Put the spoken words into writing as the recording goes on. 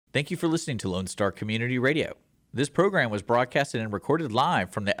Thank you for listening to Lone Star Community Radio. This program was broadcasted and recorded live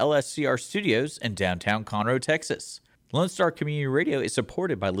from the LSCR studios in downtown Conroe, Texas. Lone Star Community Radio is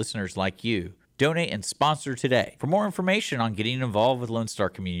supported by listeners like you. Donate and sponsor today. For more information on getting involved with Lone Star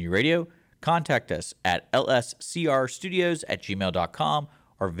Community Radio, contact us at lscrstudios@gmail.com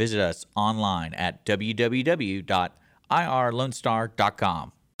or visit us online at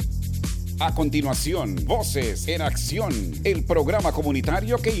www.irlonestar.com. A continuación, Voces en Acción, el programa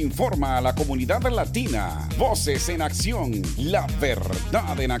comunitario que informa a la comunidad latina. Voces en Acción, la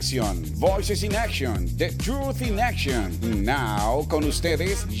verdad en acción. Voices in Action, the truth in action. Now, con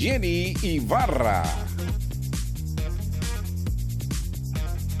ustedes, Jenny Ibarra.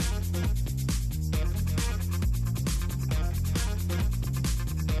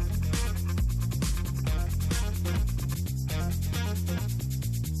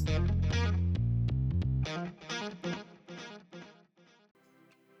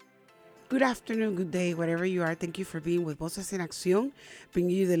 Good afternoon, good day, wherever you are. Thank you for being with Voces en Acción,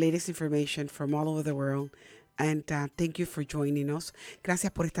 bringing you the latest information from all over the world. And thank you for joining us.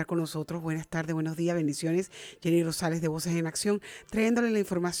 Gracias por estar con nosotros. Buenas tardes, buenos días, bendiciones. Jenny Rosales de Voces en Acción, trayéndole la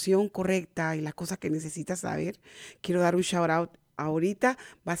información correcta y las cosas que necesita saber. Quiero dar un shout out ahorita,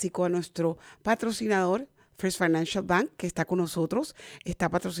 básico a nuestro patrocinador, First Financial Bank, que está con nosotros, está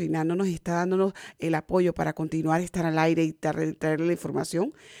patrocinándonos y está dándonos el apoyo para continuar, estar al aire y traerle la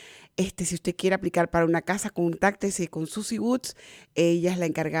información. Si usted quiere aplicar para una casa, contáctese con Susie Woods. Ella es la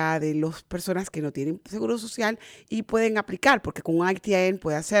encargada de las personas que no tienen seguro social y pueden aplicar, porque con un ITIN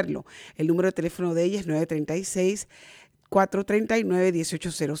puede hacerlo. El número de teléfono de ella es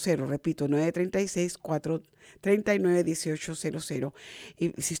 936-439-1800. Repito, 936-439-1800.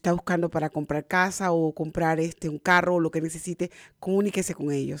 Y si está buscando para comprar casa o comprar un carro o lo que necesite, comuníquese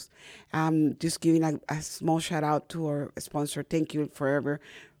con ellos. Just giving a small shout out to our sponsor. Thank you forever.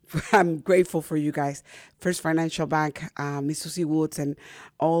 I'm grateful for you guys. First Financial Bank, Miss Susie Woods, and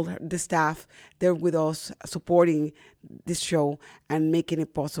all the staff, they're with us supporting this show and making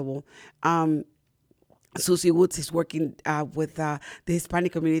it possible. Susie Woods is working with the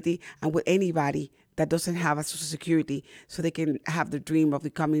Hispanic community and with anybody that doesn't have a Social Security so they can have the dream of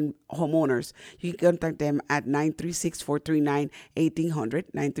becoming homeowners. You can contact them at 936-439-1800,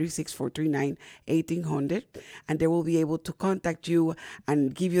 936-439-1800, and they will be able to contact you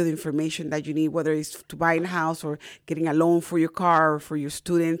and give you the information that you need, whether it's to buy a house or getting a loan for your car or for your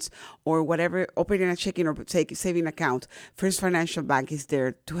students or whatever, opening a checking or saving account. First Financial Bank is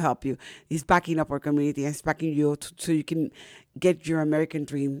there to help you. It's backing up our community and it's backing you so you can get your American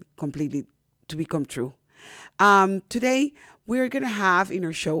dream completely to become true. Today, we're going to have in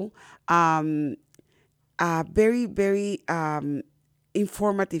our show a very, very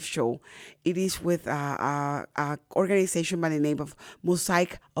informative show. It is with an organization by the name of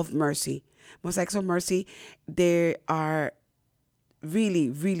Mosaic of Mercy. Mosaics of Mercy, they are really,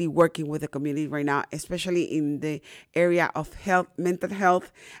 really working with the community right now, especially in the area of health, mental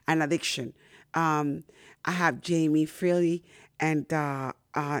health, and addiction. I have Jamie Freely, and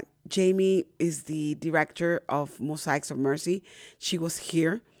Jamie is the director of Mosaics of Mercy. She was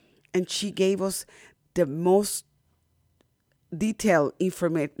here, and she gave us the most detailed,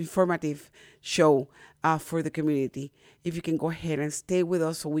 informative show for the community. If you can go ahead and stay with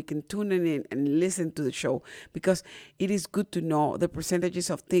us so we can tune in and listen to the show, because it is good to know the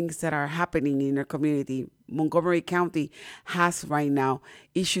percentages of things that are happening in our community. Montgomery County has right now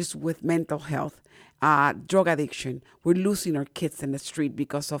issues with mental health, drug addiction. We're losing our kids in the street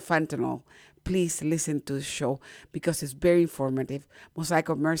because of fentanyl. Please listen to the show because it's very informative. Mosaic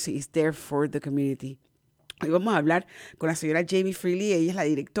of Mercy is there for the community. Hoy vamos a hablar con la señora Jamie Freely. Ella es la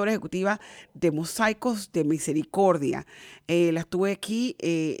directora ejecutiva de Mosaicos de Misericordia. La estuve aquí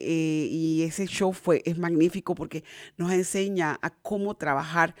y ese show es magnífico porque nos enseña a cómo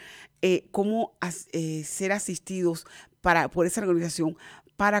trabajar, cómo ser asistidos por esa organización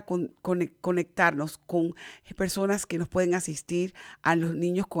para conectarnos con personas que nos pueden asistir, a los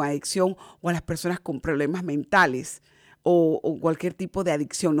niños con adicción o a las personas con problemas mentales. O cualquier tipo de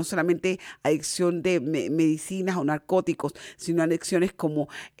adicción, no solamente adicción de medicinas o narcóticos, sino adicciones como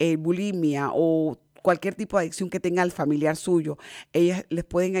bulimia o cualquier tipo de adicción que tenga el familiar suyo. Ellas les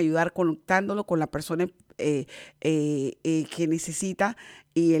pueden ayudar conectándolo con la persona que necesita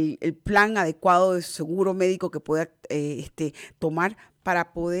y el plan adecuado de seguro médico que pueda tomar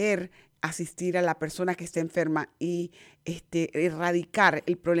para poder asistir a la persona que está enferma y erradicar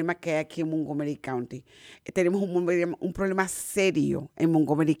el problema que hay aquí en Montgomery County. Tenemos un problema serio en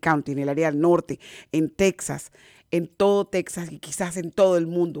Montgomery County, en el área del norte, en Texas, en todo Texas y quizás en todo el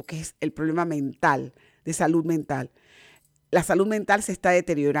mundo, que es el problema mental, de salud mental. la salud mental se está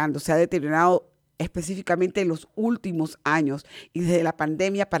deteriorando, se ha deteriorado específicamente en los últimos años y desde la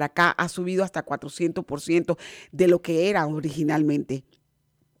pandemia para acá ha subido hasta 400% de lo que era originalmente.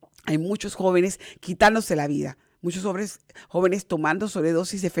 Hay muchos jóvenes quitándose la vida, muchos jóvenes tomando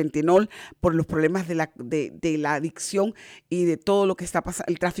sobredosis de fentanol por los problemas de la adicción y de todo lo que está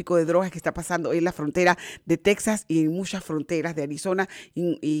pasando, el tráfico de drogas que está pasando en la frontera de Texas y en muchas fronteras de Arizona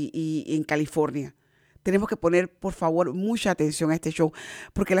y en California. Tenemos que poner, por favor, mucha atención a este show,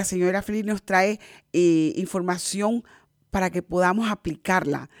 porque la señora Feliz nos trae información para que podamos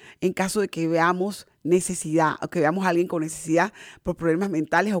aplicarla en caso de que veamos necesidad o que veamos a alguien con necesidad por problemas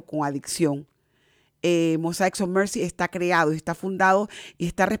mentales o con adicción. Mosaics of Mercy está creado, está fundado y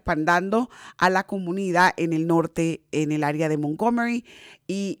está respaldando a la comunidad en el norte, en el área de Montgomery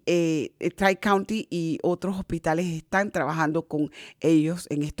y Tri-County, y otros hospitales están trabajando con ellos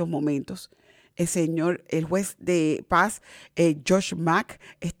en estos momentos. El juez de paz, Josh Mack,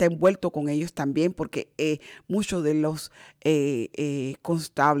 está envuelto con ellos también porque muchos de los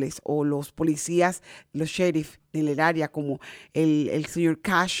constables o los policías, los sheriff en el área, como el señor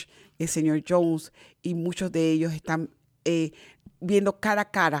Cash, el señor Jones, y muchos de ellos están viendo cara a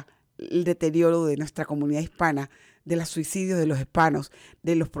cara el deterioro de nuestra comunidad hispana, de los suicidios de los hispanos,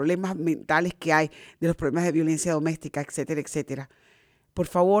 de los problemas mentales que hay, de los problemas de violencia doméstica, etcétera, etcétera. Por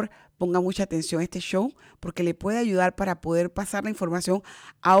favor, ponga mucha atención a este show porque le puede ayudar para poder pasar la información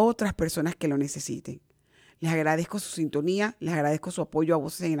a otras personas que lo necesiten. Les agradezco su sintonía, les agradezco su apoyo a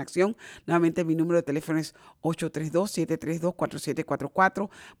Voces en Acción. Nuevamente mi número de teléfono es 832-732-4744.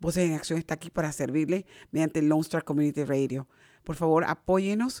 Voces en Acción está aquí para servirle mediante el Lone Star Community Radio. Por favor,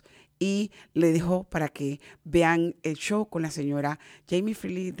 apóyenos y le dejo para que vean el show con la señora Jamie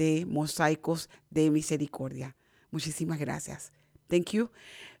Freely de Mosaicos de Misericordia. Muchísimas gracias. Thank you.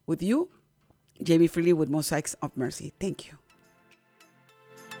 With you, Jamie Freely with Mosaics of Mercy. Thank you.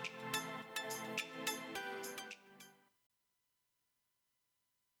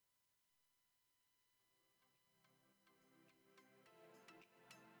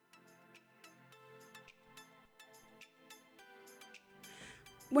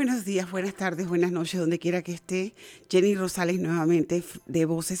 Buenos días, buenas tardes, buenas noches, donde quiera que esté. Jenny Rosales nuevamente de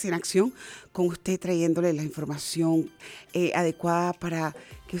Voces en Acción, con usted trayéndole la información adecuada para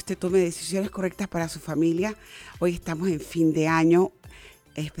que usted tome decisiones correctas para su familia. Hoy estamos en fin de año,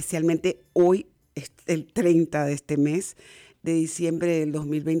 especialmente hoy, es el 30 de este mes de diciembre del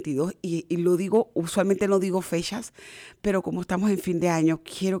 2022, y lo digo, usualmente no digo fechas, pero como estamos en fin de año,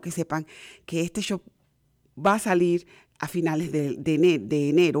 quiero que sepan que este show va a salir a finales de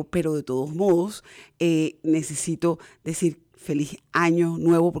enero, pero de todos modos necesito decir feliz año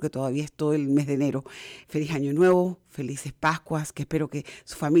nuevo, porque todavía es todo el mes de enero. Feliz año nuevo, felices Pascuas, que espero que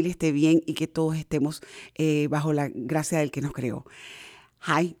su familia esté bien y que todos estemos bajo la gracia del que nos creó.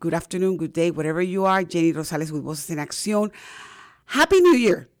 Hi, good afternoon, good day, wherever you are. Jenny Rosales with Voces en Acción. Happy New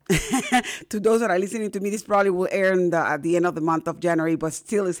Year! To those that are listening to me, this probably will air at the end of the month of January, but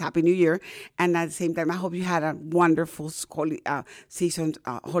still it's Happy New Year. And at the same time, I hope you had a wonderful season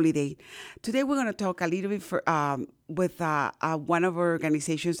holiday. Today, we're going to talk a little bit with one of our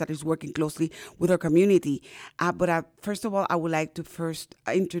organizations that is working closely with our community. But first of all, I would like to first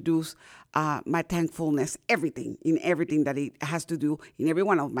introduce my thankfulness, everything that it has to do in every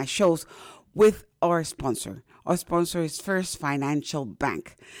one of my shows with our sponsor. Our sponsor is First Financial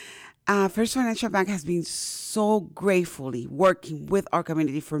Bank. First Financial Bank has been so gratefully working with our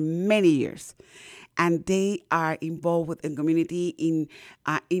community for many years, and they are involved with the community in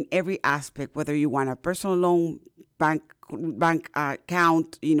every aspect. Whether you want a personal loan, bank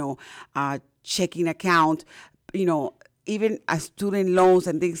account, checking account, even student loans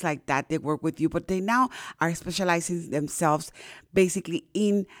and things like that, they work with you. But they now are specializing themselves basically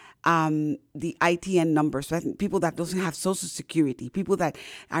in the ITN numbers, right? People that doesn't have Social Security, people that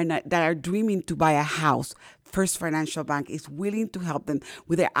are dreaming to buy a house. First Financial Bank is willing to help them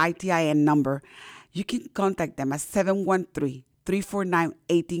with their ITIN number. You can contact them at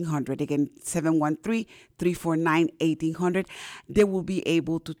 713-349-1800. Again, 713-349-1800. They will be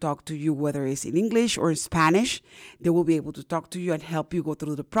able to talk to you, whether it's in English or in Spanish. They will be able to talk to you and help you go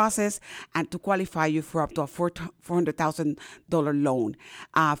through the process and to qualify you for up to a $400,000 loan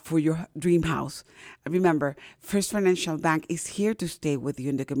for your dream house. Remember, First Financial Bank is here to stay with you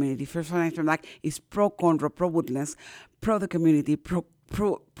in the community. First Financial Bank is pro-Conroe, pro-Woodlands, pro the community, pro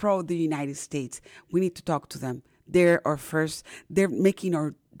the United States. We need to talk to them. They're making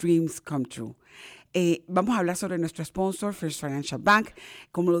our dreams come true. Vamos a hablar sobre nuestro sponsor, First Financial Bank.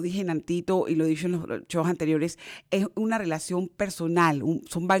 Como lo dije en Antito y lo he dicho en los shows anteriores, es una relación personal,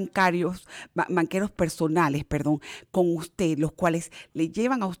 son banqueros personales, con usted, los cuales le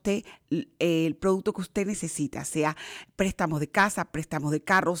llevan a usted el producto que usted necesita, sea préstamos de casa, préstamos de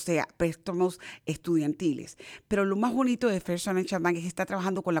carro, sea préstamos estudiantiles. Pero lo más bonito de First Financial Bank es que está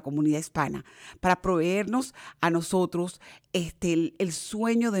trabajando con la comunidad hispana para proveernos a nosotros el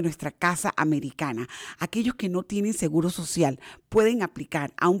sueño de nuestra casa americana. Aquellos que no tienen seguro social pueden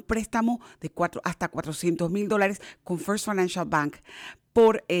aplicar a un préstamo de hasta $400,000 con First Financial Bank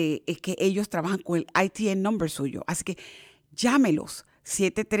es que ellos trabajan con el ITN number suyo. Así que llámelos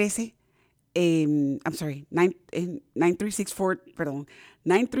 713 9364, perdón,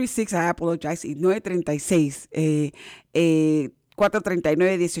 936, I apologize, y 936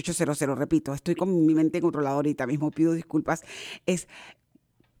 439-1800. Repito, estoy con mi mente controlada ahorita mismo, pido disculpas. Es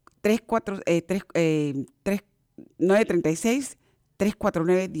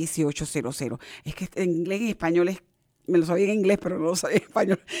 936-349-1800. Es que en inglés y en español me lo sabía en inglés, pero no lo sabía en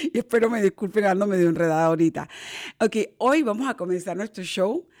español. Y espero me disculpen, ando medio enredada ahorita. Ok, hoy vamos a comenzar nuestro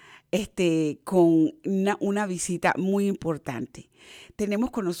show con una visita muy importante.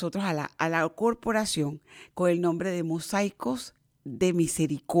 Tenemos con nosotros a la corporación con el nombre de Mosaicos de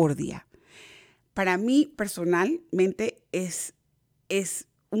Misericordia. Para mí, personalmente, es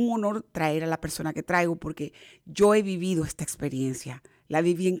un honor traer a la persona que traigo porque yo he vivido esta experiencia. La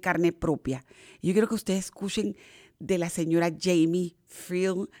viví en carne propia. Y yo quiero que ustedes escuchen de la señora Jamie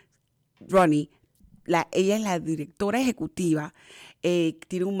Friel Ronnie. Ella es la directora ejecutiva,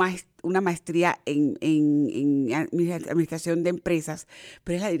 tiene una maestría en administración de empresas,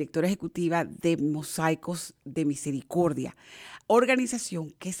 pero es la directora ejecutiva de Mosaicos de Misericordia,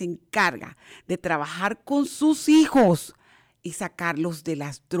 organización que se encarga de trabajar con sus hijos y sacarlos de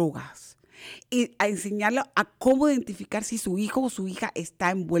las drogas y a enseñarle a cómo identificar si su hijo o su hija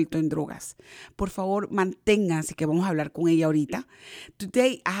está envuelto en drogas. Por favor, manténganse, que vamos a hablar con ella ahorita.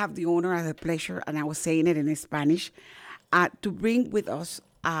 Today, I have the honor and the pleasure, and I was saying it in Spanish, to bring with us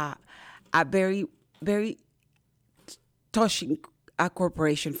a very, very touching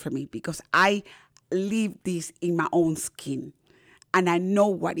corporation for me, because I live this in my own skin, and I know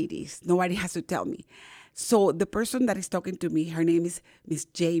what it is. Nobody has to tell me. So the person that is talking to me, her name is Miss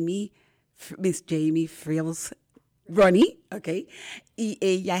Jamie Friels Ronnie, okay? Y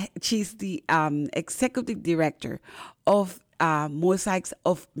ella, she's the executive director of Mosaics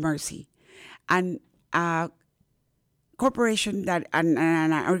of Mercy, and a corporation and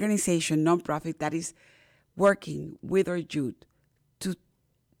an organization, nonprofit, that is working with our youth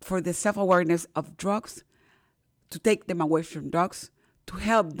for the self-awareness of drugs, to take them away from drugs, to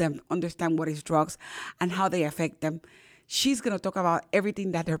help them understand what is drugs and how they affect them. She's going to talk about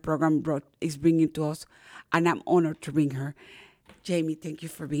everything that her program is bringing to us, and I'm honored to bring her. Jamie, thank you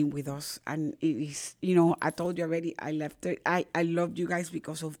for being with us. And it is, I told you already, I loved you guys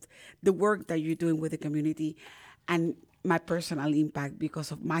because of the work that you're doing with the community and my personal impact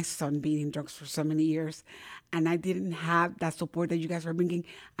because of my son being in drugs for so many years. And I didn't have that support that you guys are bringing,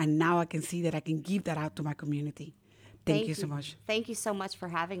 and now I can see that I can give that out to my community. Thank you so much. Thank you so much for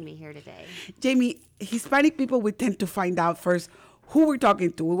having me here today. Jamie, Hispanic people, we tend to find out first who we're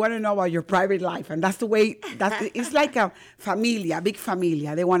talking to. We want to know about your private life. And that's the way, it's like a familia, a big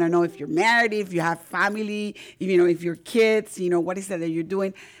familia. They want to know if you're married, if you have family, if you're kids, what is it that you're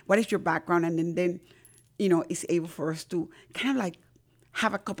doing, what is your background. And then it's able for us to kind of like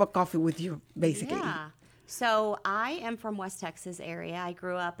have a cup of coffee with you, basically. Yeah. So I am from West Texas area. I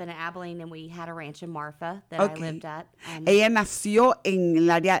grew up in Abilene, and we had a ranch in Marfa that I lived at. Ella nació en el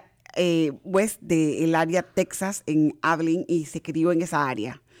área west del área Texas, en Abilene, y se crió en esa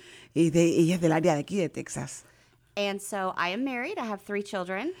área. Ella es del área de aquí de Texas. And so I am married. I have 3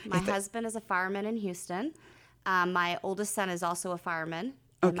 children. My husband is a fireman in Houston. My oldest son is also a fireman.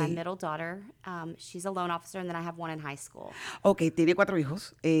 And my middle daughter, she's a loan officer, and then I have one in high school. Okay, tiene 4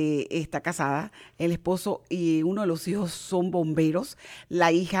 hijos, está casada, el esposo y uno de los hijos son bomberos.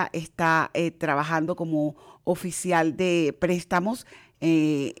 La hija está trabajando como oficial de préstamos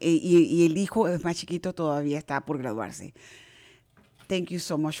y el hijo es más chiquito, todavía está por graduarse. Thank you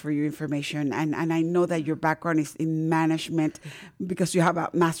so much for your information. And I know that your background is in management because you have a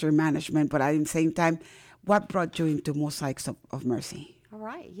master in management, but at the same time, what brought you into Mosaics of Mercy? All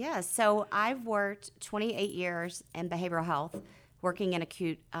right, yeah. So I've worked 28 years in behavioral health, working in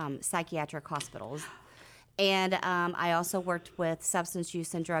acute psychiatric hospitals. And I also worked with substance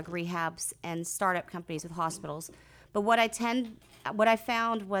use and drug rehabs and startup companies with hospitals. But what I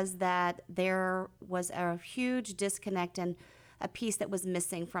found was that there was a huge disconnect and a piece that was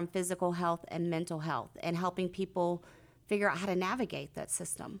missing from physical health and mental health, and helping people figure out how to navigate that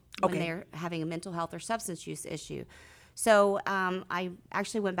system when they're having a mental health or substance use issue. So I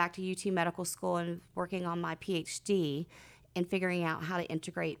actually went back to UT Medical School and working on my PhD in figuring out how to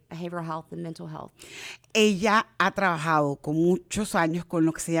integrate behavioral health and mental health. Ella ha trabajado con muchos años con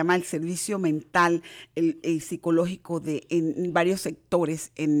lo que se llama el servicio mental, el psicológico en varios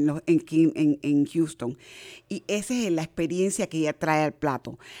sectores en Houston. Y esa es la experiencia que ella trae al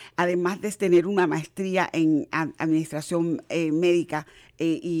plato. Además de tener una maestría en administración médica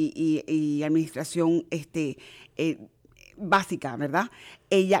y administración básica, ¿verdad?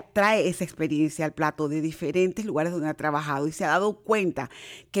 Ella trae esa experiencia al plato de diferentes lugares donde ha trabajado y se ha dado cuenta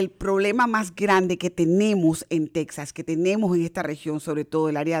que el problema más grande que tenemos en Texas, que tenemos en esta región, sobre todo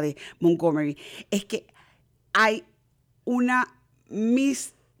el área de Montgomery, es que hay una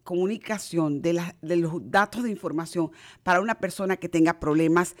miscomunicación de los datos de información para una persona que tenga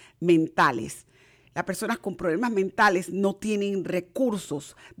problemas mentales. Las personas con problemas mentales no tienen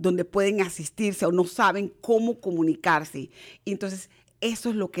recursos donde pueden asistirse o no saben cómo comunicarse. Y entonces eso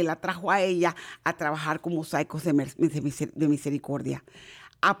es lo que la trajo a ella a trabajar como Psychos de Misericordia,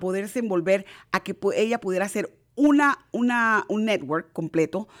 a poderse envolver, a que ella pudiera hacer un network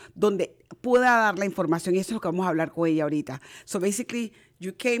completo donde pueda dar la información, y eso es lo que vamos a hablar con ella ahorita. So basically,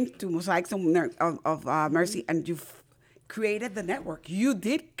 you came to Mosaics of Mercy and you created the network. You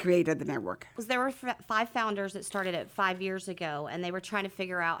did create the network. There were 5 founders that started it 5 years ago, and they were trying to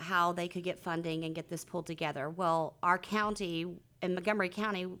figure out how they could get funding and get this pulled together. Well, our county, in Montgomery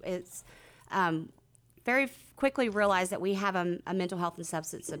County, is very quickly realized that we have a mental health and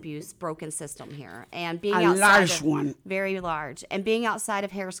substance abuse broken system here. And being a large one. Very large. And being outside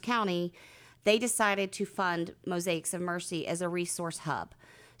of Harris County, they decided to fund Mosaics of Mercy as a resource hub.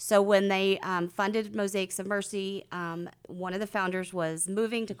 So when they funded Mosaics of Mercy, one of the founders was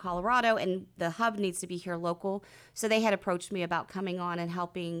moving to Colorado, and the hub needs to be here local. So they had approached me about coming on and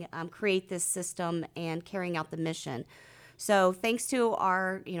helping create this system and carrying out the mission. So thanks to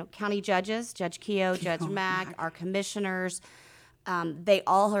our county judges, Judge Keogh, Judge Mack, our commissioners, they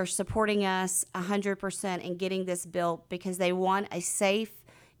all are supporting us 100% in getting this built because they want a safe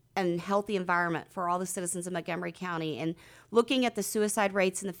and healthy environment for all the citizens of Montgomery County. And looking at the suicide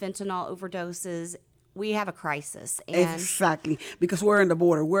rates and the fentanyl overdoses, we have a crisis. And exactly, because we're on the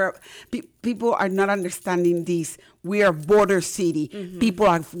border. People are not understanding this. We are border city. Mm-hmm. People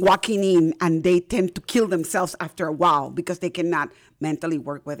are walking in and they tend to kill themselves after a while because they cannot mentally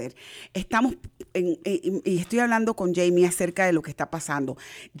work with it. Y estoy hablando con Jamie acerca de lo que está pasando.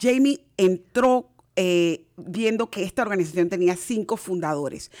 Jamie entró viendo que esta organización tenía 5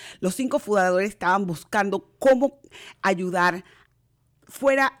 fundadores. Los 5 fundadores estaban buscando cómo ayudar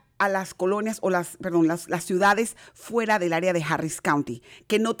fuera a las colonias o las ciudades fuera del área de Harris County,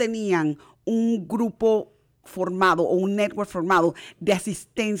 que no tenían un grupo formado o un network formado de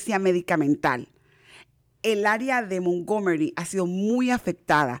asistencia medicamental. El área de Montgomery ha sido muy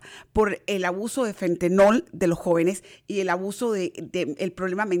afectada por el abuso de fentanol de los jóvenes y el abuso el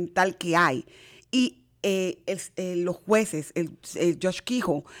problema mental que hay. Y los jueces, el Judge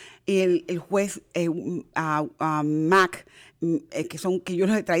Keogh y el juez Mack, que yo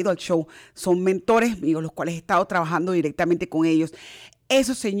los he traído al show, son mentores míos, los cuales he estado trabajando directamente con ellos.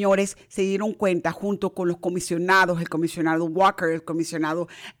 Esos señores se dieron cuenta junto con los comisionados, el comisionado Walker, el comisionado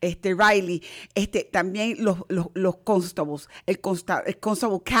Riley, también los constables, el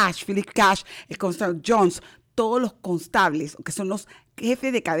constable Cash, Philip Cash, el constable Jones, todos los constables, que son los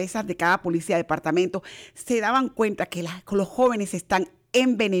jefes de cabezas de cada policía de departamento, se daban cuenta que los jóvenes se están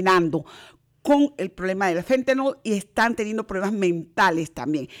envenenando con el problema del fentanol y están teniendo problemas mentales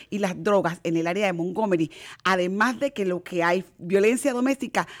también. Y las drogas en el área de Montgomery, además de que lo que hay violencia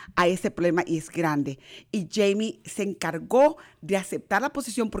doméstica, hay ese problema y es grande. Y Jamie se encargó de aceptar la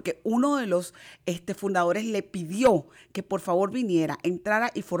posición porque uno de los fundadores le pidió que por favor viniera,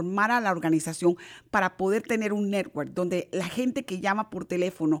 entrara y formara la organización para poder tener un network donde la gente que llama por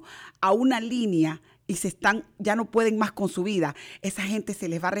teléfono a una línea y ya no pueden más con su vida, esa gente se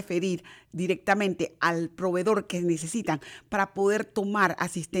les va a referir directamente al proveedor que necesitan para poder tomar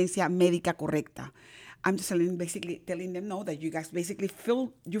asistencia médica correcta. I'm just telling them no, that you guys basically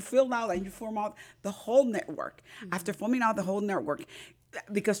filled out and you form out the whole network. Mm-hmm. After forming out the whole network,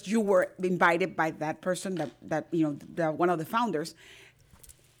 because you were invited by that person, that one of the founders,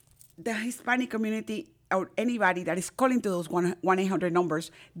 the Hispanic community or anybody that is calling to those 1-800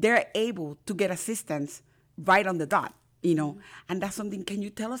 numbers, they're able to get assistance right on the dot. you know, and that's something. Can you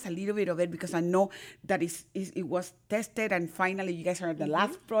tell us a little bit of it? Because I know that it was tested, and finally you guys are at the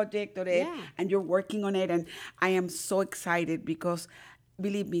last project of it, and you're working on it, and I am so excited because,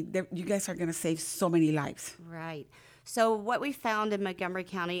 believe me, you guys are going to save so many lives. Right. So what we found in Montgomery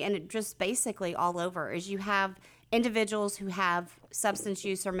County, and just basically all over, is you have individuals who have substance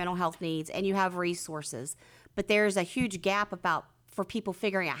use or mental health needs, and you have resources. But there's a huge gap for people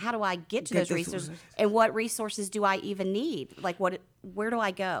figuring out, how do I get to those resources, and what resources do I even need? Like, where do I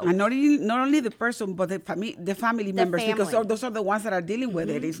go? And not only the person, but the family members, because those are the ones that are dealing with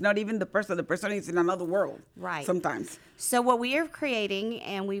it. It's not even the person. The person is in another world. Right. Sometimes. So what we are creating,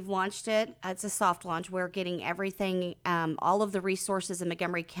 and we've launched it, it's a soft launch. We're getting everything, all of the resources in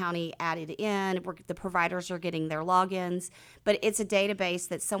Montgomery County added in. The providers are getting their logins, but it's a database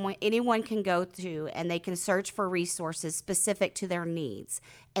that anyone can go to, and they can search for resources specific to their needs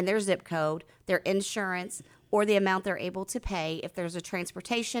and their zip code, their insurance, or the amount they're able to pay if there's a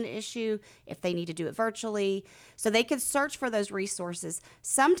transportation issue, if they need to do it virtually. So they can search for those resources.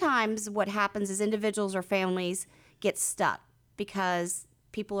 Sometimes what happens is individuals or families get stuck because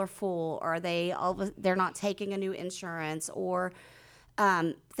people are full, or they're not taking a new insurance, or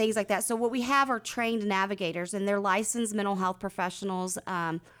things like that. So what we have are trained navigators, and they're licensed mental health professionals.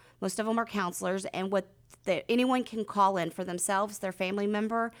 Most of them are counselors, and anyone can call in for themselves, their family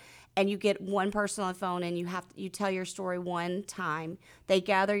member, and you get one person on the phone, and you tell your story one time. They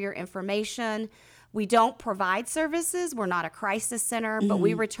gather your information. We don't provide services. We're not a crisis center, but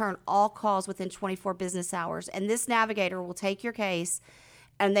we return all calls within 24 business hours. And this navigator will take your case,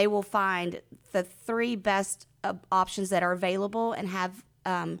 and they will find the 3 best options that are available and have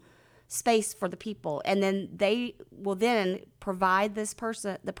space for the people. And then they will then provide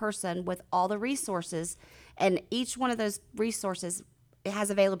the person with all the resources, and each one of those resources, it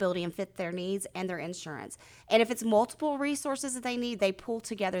has availability and fit their needs and their insurance. And if it's multiple resources that they need, they pull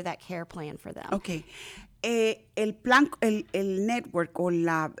together that care plan for them. Okay. El plan, el network o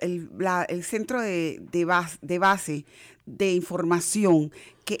el centro de base de información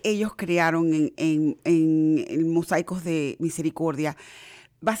que ellos crearon en Mosaicos de Misericordia,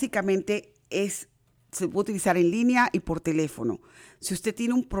 básicamente se puede utilizar en línea y por teléfono. Si usted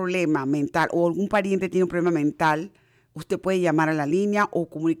tiene un problema mental o algún pariente tiene un problema mental, usted puede llamar a la línea o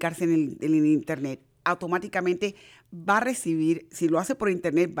comunicarse en el internet. Automáticamente va a recibir, si lo hace por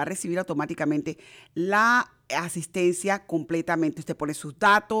internet, va a recibir automáticamente la asistencia completamente. Usted pone sus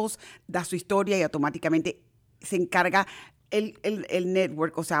datos, da su historia y automáticamente se encarga el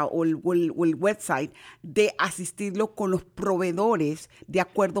network, o sea, o el website de asistirlo con los proveedores de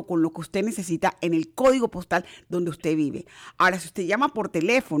acuerdo con lo que usted necesita en el código postal donde usted vive. Ahora, si usted llama por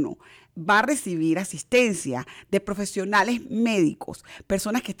teléfono, va a recibir asistencia de profesionales médicos,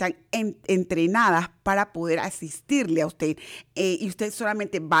 personas que están entrenadas para poder asistirle a usted. Y usted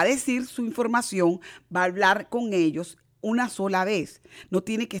solamente va a decir su información, va a hablar con ellos una sola vez. No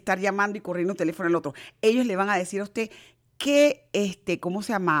tiene que estar llamando y corriendo el teléfono al otro. Ellos le van a decir a usted qué,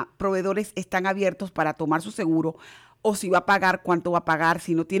 proveedores están abiertos para tomar su seguro, o si va a pagar, cuánto va a pagar,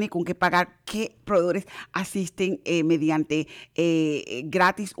 si no tiene con qué pagar, qué proveedores asisten mediante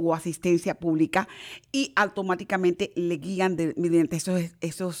gratis o asistencia pública, y automáticamente le guían mediante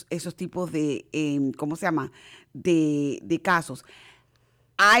esos tipos de, de casos.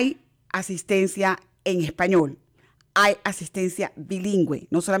 Hay asistencia en español. Hay asistencia bilingüe,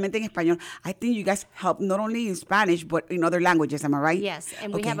 no solamente en español. I think you guys help not only in Spanish, but in other languages, am I right? Yes,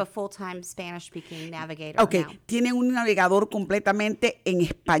 and we have a full-time Spanish-speaking navigator now. Tienen un navegador completamente en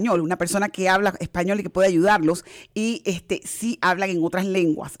español, una persona que habla español y que puede ayudarlos, y sí hablan en otras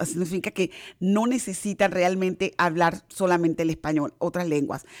lenguas. Eso significa que no necesitan realmente hablar solamente el español, otras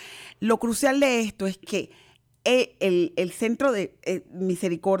lenguas. Lo crucial de esto es que el centro de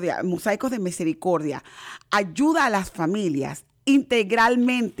misericordia, Mosaicos de Misericordia, ayuda a las familias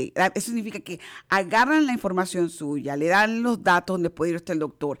integralmente. Eso significa que agarran la información suya, le dan los datos donde puede ir usted al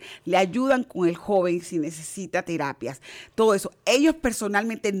doctor, le ayudan con el joven si necesita terapias, todo eso. Ellos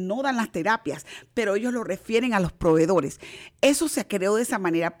personalmente no dan las terapias, pero ellos lo refieren a los proveedores. Eso se creó de esa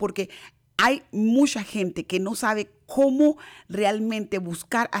manera porque hay mucha gente que no sabe cómo realmente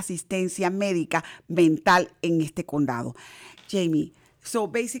buscar asistencia médica mental en este condado. Jamie, so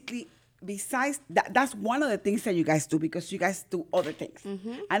basically, besides that's one of the things that you guys do, because you guys do other things.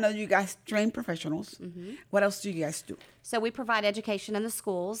 I know you guys train professionals. What else do you guys do? So we provide education in the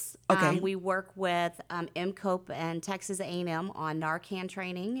schools. Okay. We work with MCOPE and Texas A&M on Narcan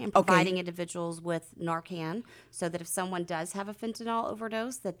training and providing individuals with Narcan so that if someone does have a fentanyl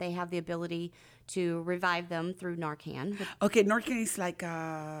overdose, that they have the ability to revive them through Narcan. Okay, Narcan is like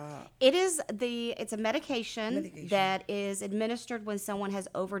It's a medication that is administered when someone has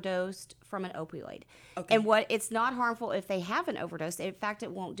overdosed from an opioid. Okay. And it's not harmful if they have an overdose. In fact,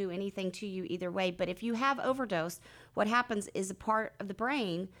 it won't do anything to you either way. But if you have overdose, what happens is a part of the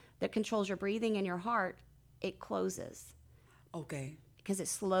brain that controls your breathing and your heart, it closes okay. because it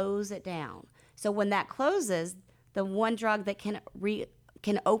slows it down. So when that closes, the one drug that can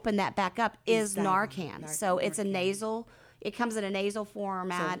open that back up is that Narcan. So it's a nasal. It comes in a nasal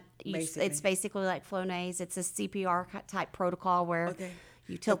format. basically. It's basically like Flonase. It's a CPR type protocol where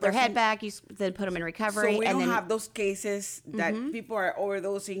you tilt The their head person- back. You then put them in recovery. So we and don't then have those cases that people are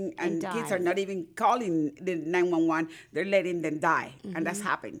overdosing and kids die. are not even calling the 911. They're letting them die. And that's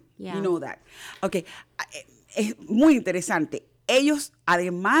happened. Yeah. You know that. Okay. Es muy interesante. Ellos,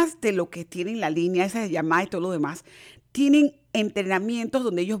 además de lo que tienen la línea, esa llamada y todo lo demás, tienen entrenamientos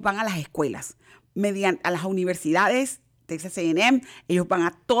donde ellos van a las escuelas, a las universidades, Texas A&M, ellos van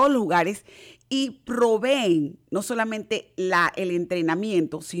a todos los lugares y proveen no solamente el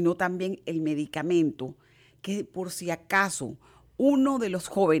entrenamiento, sino también el medicamento, que por si acaso uno de los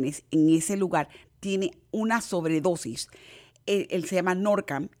jóvenes en ese lugar tiene una sobredosis, él se llama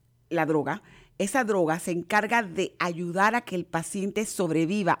Narcan, la droga. Esa droga se encarga de ayudar a que el paciente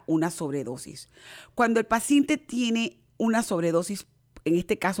sobreviva una sobredosis. Cuando el paciente tiene una sobredosis, en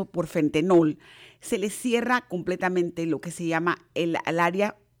este caso por fentanol, se le cierra completamente lo que se llama el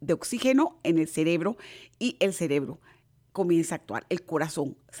área de oxígeno en el cerebro y el cerebro comienza a actuar, el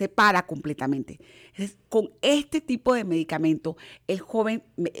corazón se para completamente. Entonces, con este tipo de medicamento, el joven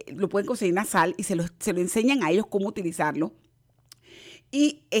lo pueden conseguir nasal y se lo enseñan a ellos cómo utilizarlo.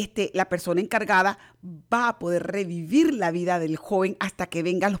 Y la persona encargada va a poder revivir la vida del joven hasta que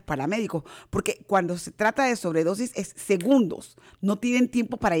vengan los paramédicos. Porque cuando se trata de sobredosis es segundos. No tienen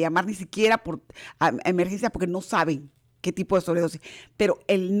tiempo para llamar ni siquiera por emergencia porque no saben qué tipo de sobredosis. Pero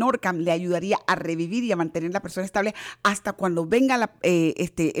el Narcan le ayudaría a revivir y a mantener a la persona estable hasta cuando vengan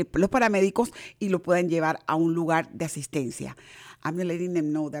los paramédicos y lo puedan llevar a un lugar de asistencia. I'm letting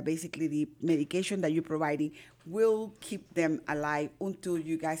them know that basically the medication that you're providing will keep them alive until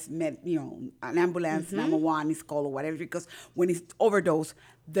you guys met, an ambulance, 911 is called or whatever, because when it's overdose,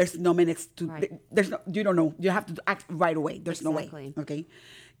 there's no minutes to, you don't know. You have to act right away. There's no way. Okay.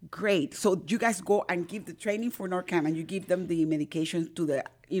 Great. So you guys go and give the training for Narcan and you give them the medication to the,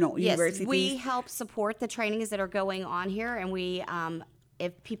 universities. Yes, we help support the trainings that are going on here, and we,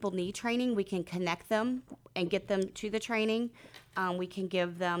 if people need training, we can connect them and get them to the training. We can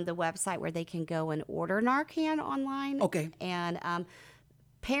give them the website where they can go and order Narcan online. Okay. And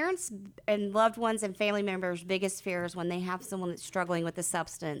parents and loved ones and family members' biggest fears when they have someone that's struggling with the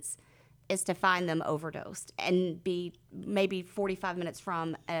substance is to find them overdosed and be maybe 45 minutes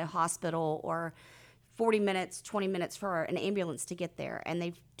from a hospital or 40 minutes, 20 minutes for an ambulance to get there, and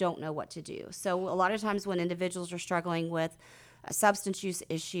they don't know what to do. So a lot of times when individuals are struggling with a substance use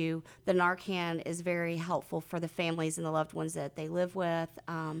issue, the Narcan is very helpful for the families and the loved ones that they live with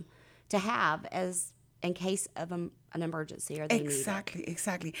to have as in case of an emergency or they need it.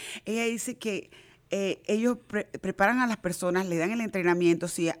 Exactly. Ella dice que ellos preparan a las personas, le dan el entrenamiento.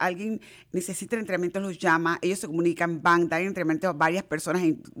 Si alguien necesita el entrenamiento, los llama, ellos se comunican, van, dan entrenamiento a varias personas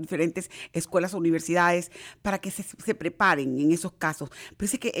en diferentes escuelas o universidades para que se preparen en esos casos.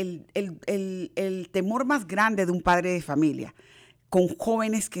 Pero dice que el temor más grande de un padre de familia con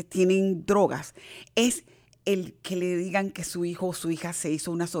jóvenes que tienen drogas es el que le digan que su hijo o su hija se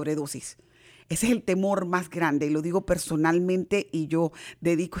hizo una sobredosis. Ese es el temor más grande, y lo digo personalmente, y yo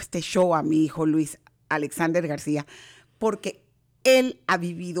dedico este show a mi hijo Luis Alexander García, porque él ha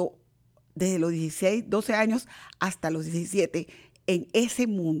vivido desde los 16, 12 años hasta los 17 en ese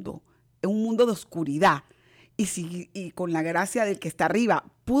mundo, en un mundo de oscuridad. Y con la gracia del que está arriba,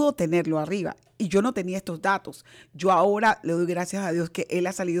 pudo tenerlo arriba. Y yo no tenía estos datos. Yo ahora le doy gracias a Dios que él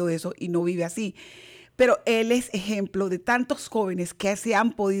ha salido de eso y no vive así. Pero él es ejemplo de tantos jóvenes que se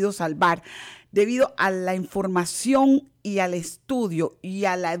han podido salvar debido a la información y al estudio y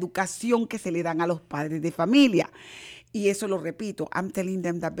a la educación que se le dan a los padres de familia. Y eso lo repito. I'm telling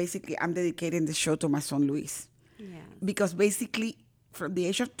them that basically I'm dedicating the show to my son Luis. Yeah. Because basically from the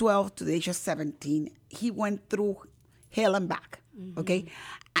age of 12 to the age of 17, he went through hell and back, okay?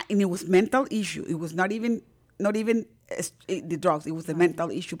 And it was mental issue. It was not even the drugs. It was the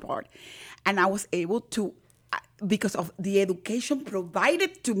mental issue part. And I was able to, because of the education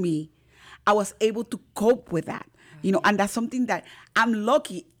provided to me, I was able to cope with that. You know, and that's something that I'm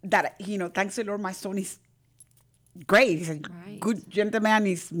lucky that, you know, thanks to the Lord, my son is great. He's a good gentleman.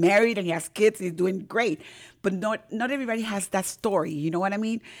 He's married and he has kids. He's doing great. But not everybody has that story. You know what I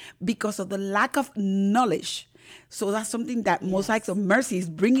mean? Because of the lack of knowledge. So that's something that Mosaics of Mercy is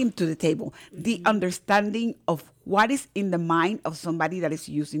bringing to the table. The understanding of what is in the mind of somebody that is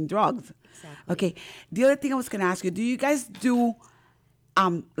using drugs. Exactly. Okay. The other thing I was going to ask you, do you guys do,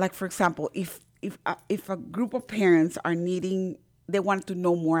 like, for example, if a group of parents are needing, they want to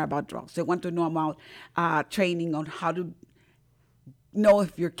know more about drugs. They want to know about training on how to know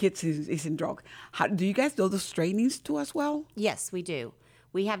if your kid is in drug. Do you guys do those trainings too as well? Yes, we do.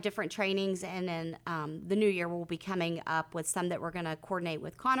 We have different trainings, and then the new year we'll be coming up with some that we're going to coordinate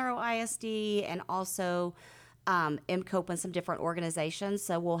with Conroe ISD and also MCOPE and some different organizations.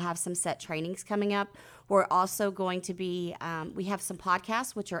 So we'll have some set trainings coming up. We're also going to be, we have some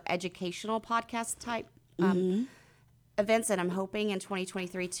podcasts, which are educational podcast type events, and I'm hoping in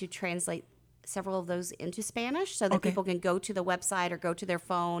 2023 to translate several of those into Spanish so that people can go to the website or go to their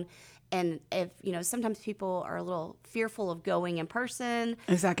phone. And if, you know, sometimes people are a little fearful of going in person.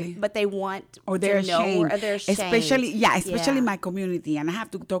 Exactly. But they want or they're to know, ashamed. or they're ashamed. Especially my community. And I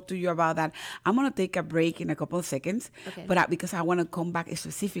have to talk to you about that. I'm going to take a break in a couple of seconds, but because I want to come back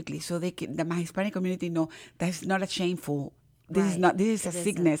specifically so my Hispanic community know that it's not a shameful. This is a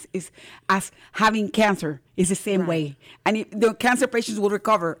sickness. It's as having cancer is the same way. And the cancer patients will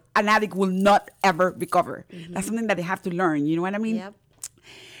recover. An addict will not ever recover. That's something that they have to learn. You know what I mean? Yep.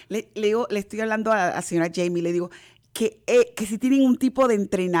 Le estoy hablando a la señora Jamie, le digo que si tienen un tipo de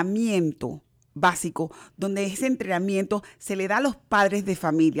entrenamiento básico, donde ese entrenamiento se le da a los padres de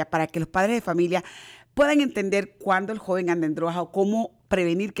familia para que los padres de familia puedan entender cuándo el joven anda en drogas o cómo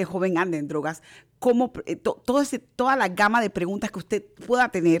prevenir que el joven ande en drogas, toda la gama de preguntas que usted pueda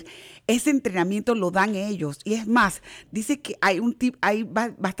tener, ese entrenamiento lo dan ellos. Y es más, dice que hay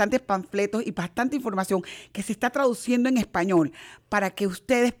bastantes panfletos y bastante información que se está traduciendo en español para que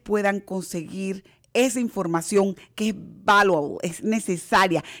ustedes puedan conseguir esa información que es valuable, es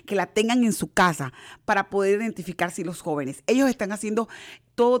necesaria, que la tengan en su casa para poder identificar si los jóvenes. Ellos están haciendo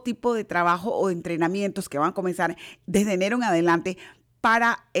todo tipo de trabajo o de entrenamientos que van a comenzar desde enero en adelante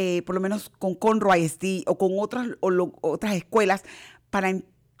para, por lo menos con Conroe ISD o con otras escuelas, para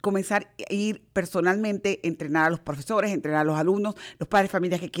comenzar a ir personalmente, entrenar a los profesores, entrenar a los alumnos, los padres de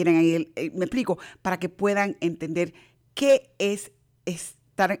familias que quieran ir, me explico, para que puedan entender qué es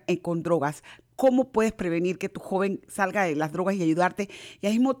estar con drogas, cómo puedes prevenir que tu joven salga de las drogas y ayudarte, y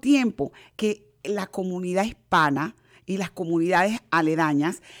al mismo tiempo que la comunidad hispana y las comunidades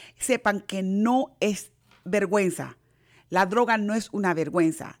aledañas sepan que no es vergüenza. La droga no es una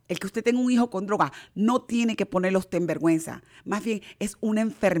vergüenza. El que usted tenga un hijo con droga no tiene que ponerlo usted en vergüenza. Más bien, es una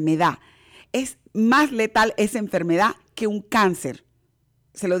enfermedad. Es más letal esa enfermedad que un cáncer.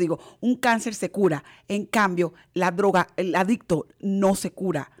 Se lo digo, un cáncer se cura. En cambio, la droga, el adicto no se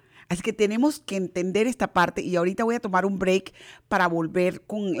cura. Así que tenemos que entender esta parte y ahorita voy a tomar un break para volver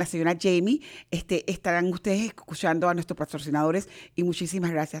con la señora Jamie. Estarán ustedes escuchando a nuestros patrocinadores y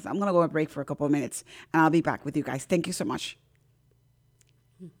muchísimas gracias. I'm going to go on a break for a couple of minutes and I'll be back with you guys. Thank you so much.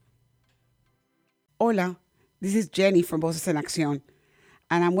 Hola, this is Jenny from Voces en Acción,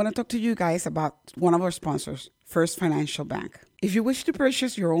 and I'm going to talk to you guys about one of our sponsors, First Financial Bank. If you wish to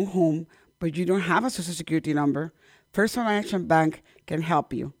purchase your own home, but you don't have a Social Security number, First Financial Bank can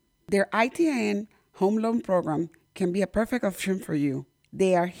help you. Their ITIN home loan program can be a perfect option for you.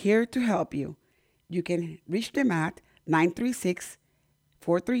 They are here to help you. You can reach them at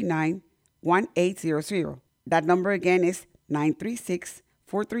 936-439-1800. That number again is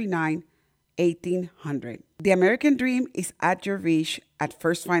 936-439-1800. The American dream is at your reach at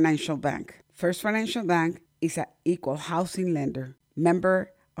First Financial Bank. First Financial Bank is an equal housing lender,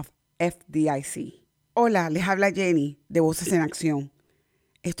 member of FDIC. Hola, les habla Jenny de Voces en Acción.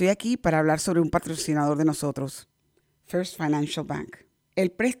 Estoy aquí para hablar sobre un patrocinador de nosotros, First Financial Bank. El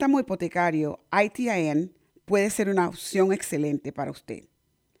préstamo hipotecario ITIN puede ser una opción excelente para usted.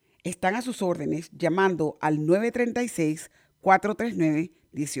 Están a sus órdenes llamando al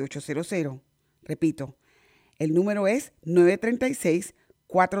 936-439-1800. Repito, el número es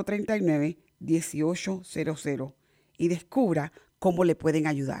 936-439-1800 y descubra cómo le pueden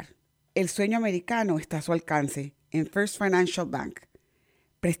ayudar. El sueño americano está a su alcance en First Financial Bank.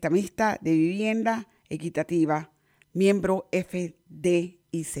 Prestamista de vivienda equitativa, miembro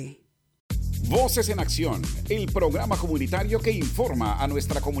FDIC. Voces en Acción, el programa comunitario que informa a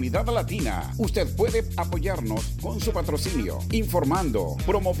nuestra comunidad latina. Usted puede apoyarnos con su patrocinio, informando,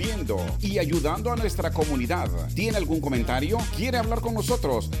 promoviendo y ayudando a nuestra comunidad. ¿Tiene algún comentario? ¿Quiere hablar con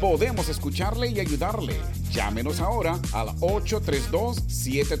nosotros? Podemos escucharle y ayudarle. Llámenos ahora al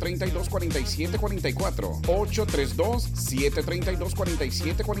 832-732-4744.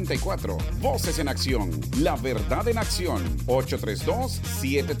 832-732-4744. Voces en Acción. La verdad en acción.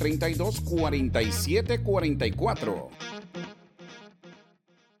 832-732-4744.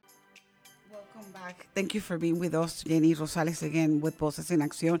 Welcome back. Thank you for being with us, Jenny Rosales, again with Voces en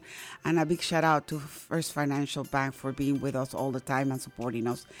Acción. And a big shout out to First Financial Bank for being with us all the time and supporting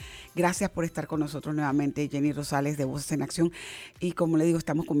us. Gracias por estar con nosotros nuevamente, Jenny Rosales de Voces en Acción. Y como le digo,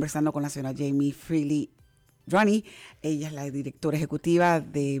 estamos conversando con la señora Jamie Freely Ronnie. Ella es la directora ejecutiva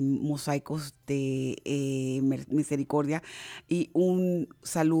de Mosaicos de Misericordia. Y un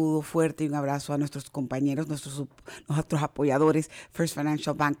saludo fuerte y un abrazo a nuestros compañeros, nuestros apoyadores, First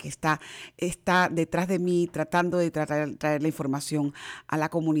Financial Bank, que está detrás de mí tratando de traer la información a la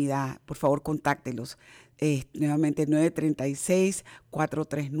comunidad. Por favor, contáctelos. Nuevamente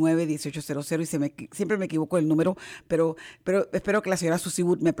 936-439-1800 y siempre me equivoco el número, pero espero que la señora Susie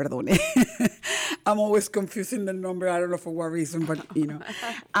Wood me perdone. I'm always confusing the number. I don't know for what reason, but you know.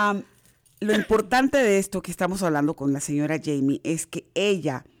 Lo importante de esto que estamos hablando con la señora Jamie es que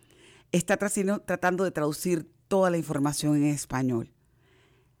ella está tratando de traducir toda la información en español,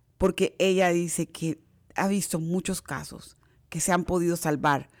 porque ella dice que ha visto muchos casos que se han podido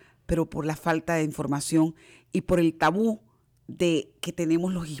salvar, pero por la falta de información y por el tabú que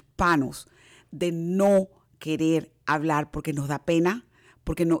tenemos los hispanos de no querer hablar porque nos da pena,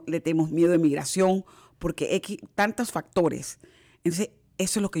 porque no le tenemos miedo de migración, porque tantos factores. Entonces,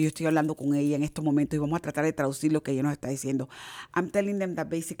 eso es lo que yo estoy hablando con ella en estos momentos y vamos a tratar de traducir lo que ella nos está diciendo. I'm telling them that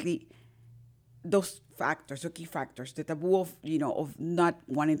basically those factors, the key factors, the taboo of not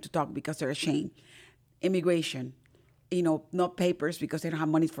wanting to talk because they're ashamed, immigration, not papers because they don't have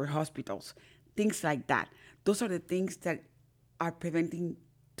money for hospitals, things like that. Those are the things that are preventing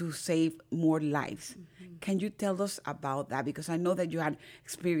to save more lives. Mm-hmm. Can you tell us about that? Because I know that you had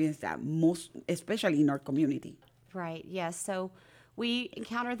experienced that especially in our community. Right, yes. So we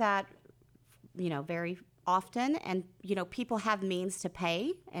encounter that, very often, and, people have means to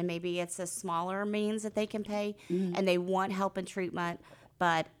pay, and maybe it's a smaller means that they can pay, and they want help and treatment,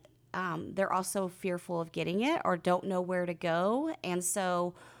 but they're also fearful of getting it or don't know where to go. And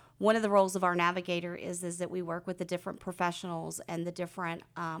so one of the roles of our navigator is that we work with the different professionals and the different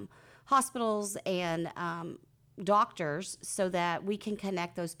hospitals and doctors so that we can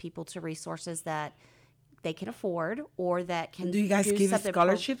connect those people to resources that they can afford or that can do you guys give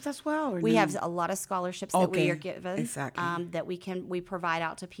scholarships as well? We have a lot of scholarships that we are given. Exactly. That we provide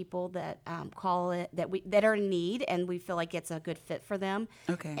out to people that call it that are in need and we feel like it's a good fit for them.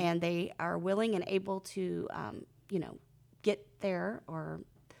 Okay. And they are willing and able to get there or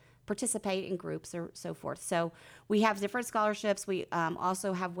participate in groups or so forth. So we have different scholarships. We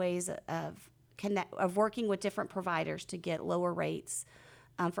also have ways of working with different providers to get lower rates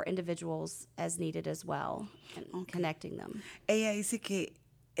for individuals as needed as well, and connecting them. Ella dice que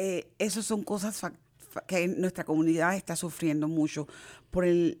esas son cosas que nuestra comunidad está sufriendo mucho por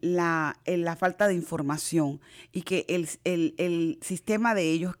la falta de información y que el sistema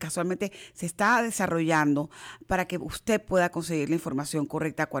de ellos casualmente se está desarrollando para que usted pueda conseguir la información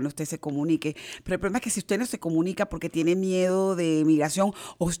correcta cuando usted se comunique. Pero el problema es que si usted no se comunica porque tiene miedo de migración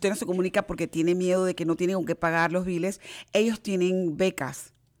o usted no se comunica porque tiene miedo de que no tiene con qué pagar los biles, ellos tienen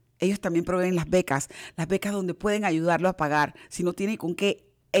becas. Ellos también proveen las becas donde pueden ayudarlo a pagar. Si no tiene con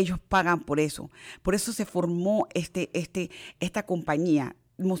qué, ellos pagan por eso. Por eso se formó esta compañía,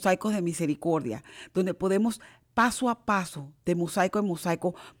 Mosaicos de Misericordia, donde podemos paso a paso, de mosaico en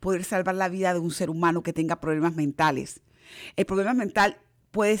mosaico, poder salvar la vida de un ser humano que tenga problemas mentales. El problema mental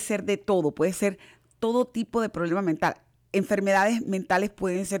puede ser de todo, puede ser todo tipo de problema mental. Enfermedades mentales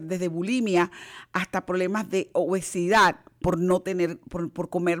pueden ser desde bulimia hasta problemas de obesidad, por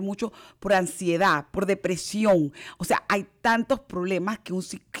comer mucho, por ansiedad, por depresión. O sea, hay tantos problemas que un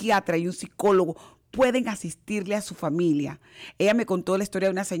psiquiatra y un psicólogo pueden asistirle a su familia. Ella me contó la historia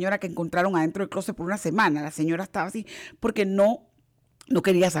de una señora que encontraron adentro del closet por una semana. La señora estaba así porque no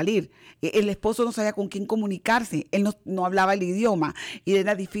quería salir. El esposo no sabía con quién comunicarse. Él no hablaba el idioma y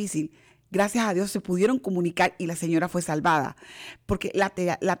era difícil. Gracias a Dios se pudieron comunicar y la señora fue salvada. Porque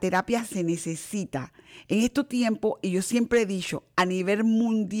la terapia se necesita. En este tiempo, y yo siempre he dicho, a nivel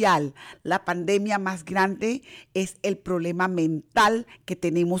mundial, la pandemia más grande es el problema mental que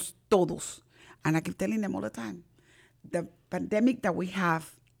tenemos todos. And I keep telling them all the time, the pandemic that we have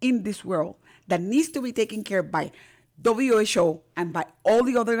in this world that needs to be taken care of by WHO and by all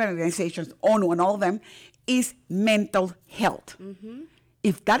the other organizations, ONU and all of them, is mental health. Mm-hmm.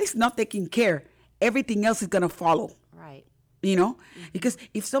 If that is not taken care, everything else is going to follow. Right. you know, because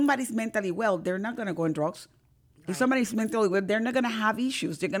if somebody's mentally well, they're not going to go on drugs. If somebody's mentally well, they're not going to have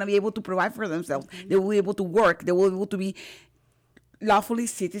issues. They're going to be able to provide for themselves. They will be able to work. They will be able to be lawfully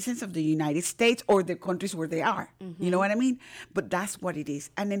citizens of the United States or the countries where they are. You know what I mean? But that's what it is.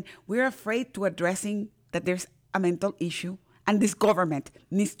 And then we're afraid to addressing that there's a mental issue, and this government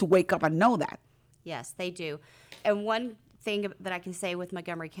needs to wake up and know that. Yes, they do. And one thing that I can say with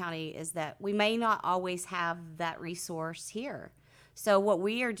Montgomery County is that we may not always have that resource here. So what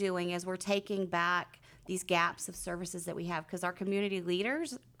we are doing is we're taking back these gaps of services that we have, because our community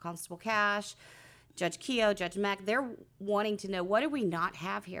leaders, Constable Cash, Judge Keogh, Judge Mack, they're wanting to know, what do we not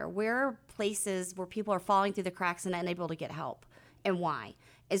have here? Where are places where people are falling through the cracks and unable to get help, and why?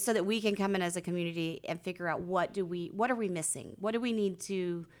 And so that we can come in as a community and figure out what are we missing? What do we need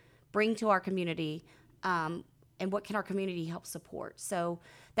to bring to our community, and what can our community help support? So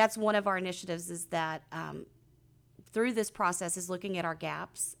that's one of our initiatives, is that through this process is looking at our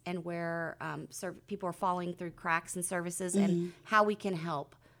gaps and where people are falling through cracks in services, and how we can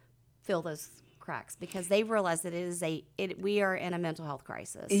help fill those cracks, because they realize that we are in a mental health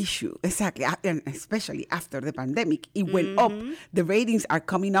crisis. Issue, exactly. And especially after the pandemic, it went up. The ratings are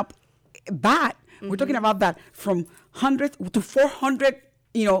coming up bad. We're talking about that from 100 to 400,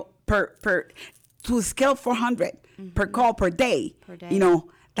 you know, to a scale 400 per call per day. You know,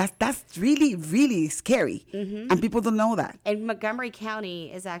 that's really, really scary. And people don't know that. And Montgomery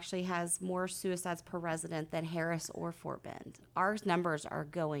County has more suicides per resident than Harris or Fort Bend. Our numbers are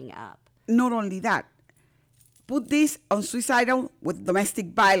going up. Not only that, put this on suicidal with domestic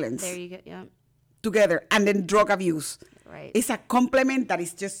violence. There you go. Yeah. Together, and then drug abuse. Right. It's a complement that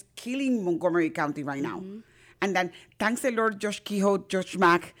is just killing Montgomery County right now. And then, thanks the Lord, Judge Keogh, Judge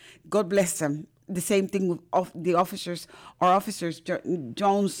Mack, God bless them. The same thing with the officers, our officers,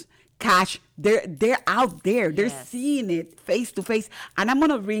 Jones, Cash, they're out there. They're seeing it face to face. And I'm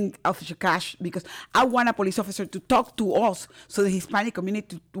going to ring Officer Cash, because I want a police officer to talk to us so the Hispanic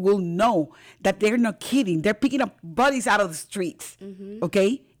community will know that they're not kidding. They're picking up bodies out of the streets,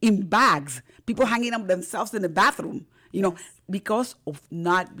 okay, in bags. People hanging up themselves in the bathroom, you know, because of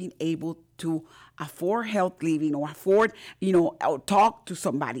not being able to afford health living, or afford, you know, or talk to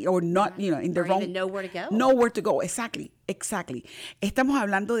somebody, or not, you know, in their own. Even know where to go. Nowhere to go, exactly. Estamos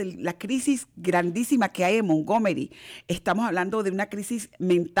hablando de la crisis grandísima que hay en Montgomery. Estamos hablando de una crisis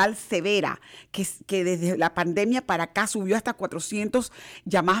mental severa, que desde la pandemia para acá subió hasta 400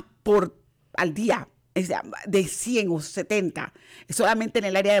 llamadas al día. De 100 o 70, solamente en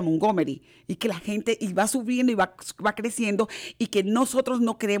el área de Montgomery, y que la gente va subiendo y va creciendo, y que nosotros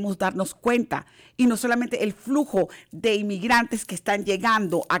no queremos darnos cuenta, y no solamente el flujo de inmigrantes que están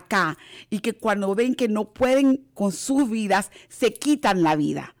llegando acá, y que cuando ven que no pueden con sus vidas, se quitan la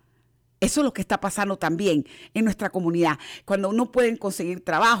vida. Eso es lo que está pasando también en nuestra comunidad. Cuando no pueden conseguir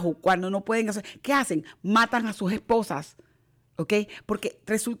trabajo, cuando no pueden hacer, ¿qué hacen? Matan a sus esposas, ¿ok? Porque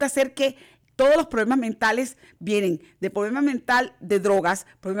resulta ser que todos los problemas mentales vienen de problema mental de drogas,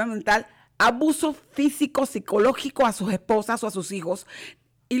 problema mental, abuso físico, psicológico a sus esposas o a sus hijos,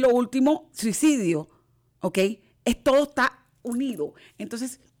 y lo último, suicidio, ¿ok? Todo está unido.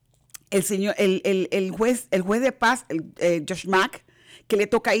 Entonces, el juez de paz, Josh Mack, que le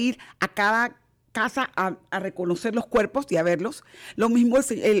toca ir a cada casa a reconocer los cuerpos y a verlos. Lo mismo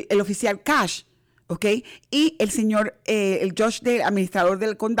el oficial Cash, ¿ok? Y el señor, el judge administrador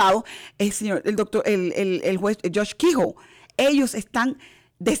del condado, el juez Judge Keogh. Ellos están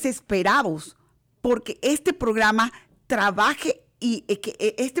desesperados porque este programa trabaje, y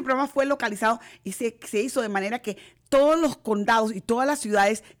que este programa fue localizado y se hizo de manera que todos los condados y todas las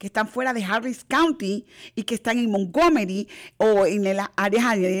ciudades que están fuera de Harris County y que están en Montgomery o en las áreas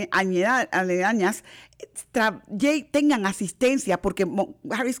aledañas tengan asistencia, porque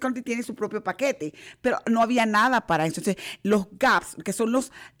Harris County tiene su propio paquete, pero no había nada para eso. Entonces, los gaps, que son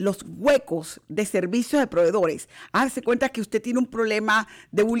los huecos de servicios de proveedores. Hágase cuenta que usted tiene un problema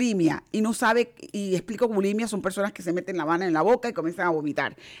de bulimia y no sabe, y explico, bulimia son personas que se meten la mano en la boca y comienzan a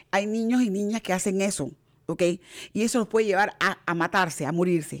vomitar. Hay niños y niñas que hacen eso, ¿ok? Y eso los puede llevar a matarse, a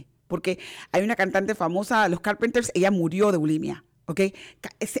morirse, porque hay una cantante famosa, los Carpenters, ella murió de bulimia, ¿ok?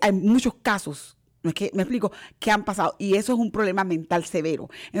 Hay muchos casos, ¿me explico?, que han pasado, y eso es un problema mental severo.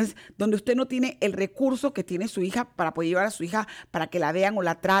 Entonces, donde usted no tiene el recurso que tiene su hija para poder llevar a su hija para que la vean o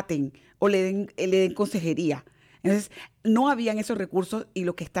la traten o le den consejería. Entonces, no habían esos recursos, y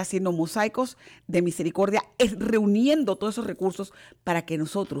lo que está haciendo Mosaicos de Misericordia es reuniendo todos esos recursos para que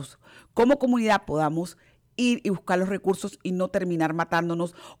nosotros, como comunidad, podamos ir y buscar los recursos y no terminar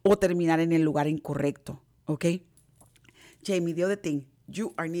matándonos o terminar en el lugar incorrecto, ¿ok? Jamie, the other thing,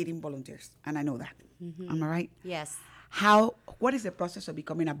 you are needing volunteers, and I know that. Am I right? Yes. what is the process of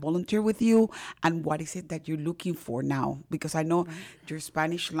becoming a volunteer with you, and what is it that you're looking for now? Because I know your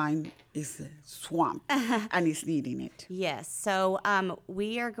Spanish line is swamped and is needing it. Yes. So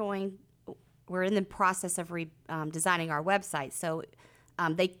we're in the process of designing our website. So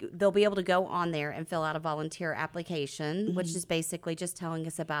they'll be able to go on there and fill out a volunteer application, which is basically just telling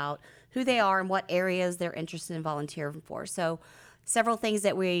us about who they are and what areas they're interested in volunteering for. So several things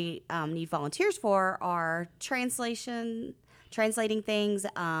that we need volunteers for are translating things,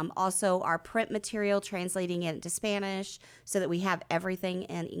 also our print material, translating it into Spanish so that we have everything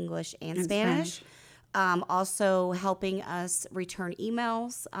in English and Spanish. Also helping us return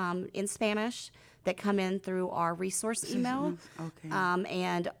emails in Spanish that come in through our resource email. Okay.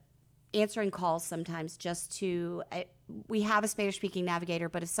 And answering calls sometimes we have a Spanish-speaking navigator,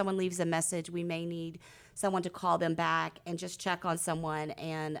 but if someone leaves a message, we may need someone to call them back and just check on someone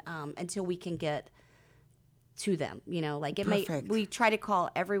and until we can get to them. Perfect. We try to call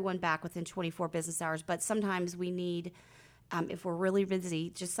everyone back within 24 business hours, but sometimes we need, if we're really busy,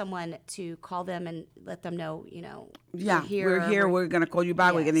 just someone to call them and let them know, Yeah, we're here. We're going to call you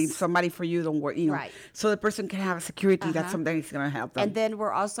back. We're going to need somebody for you. Don't worry. Right. So the person can have security. That's something that's going to help them. And then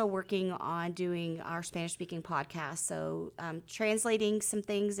we're also working on doing our Spanish-speaking podcast. So translating some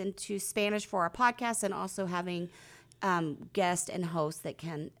things into Spanish for our podcast, and also having guests and hosts that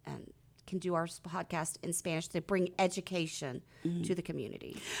can do our podcast in Spanish to bring education to the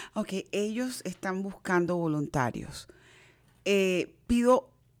community. Okay, ellos están buscando voluntarios.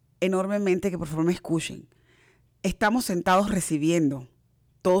 Pido enormemente que por favor me escuchen. Estamos sentados recibiendo.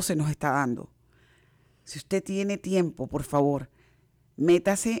 Todo se nos está dando. Si usted tiene tiempo, por favor,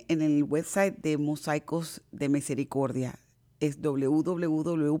 métase en el website de Mosaicos de Misericordia. Es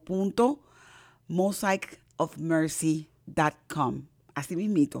www.mosaicofmercy.com. Así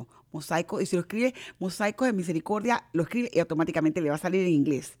mismito. Mosaico, y si lo escribe Mosaicos de Misericordia, lo escribe y automáticamente le va a salir en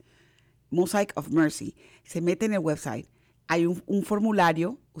inglés. Mosaic of Mercy. Se mete en el website. Hay un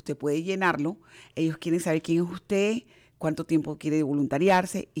formulario, usted puede llenarlo. Ellos quieren saber quién es usted, cuánto tiempo quiere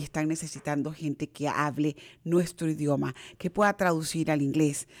voluntariarse, y están necesitando gente que hable nuestro idioma, que pueda traducir al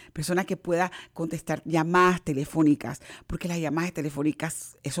inglés, persona que pueda contestar llamadas telefónicas, porque las llamadas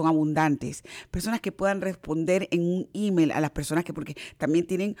telefónicas son abundantes, personas que puedan responder en un email a las personas porque también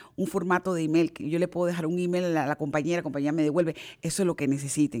tienen un formato de email, que yo le puedo dejar un email a la compañía me devuelve, eso es lo que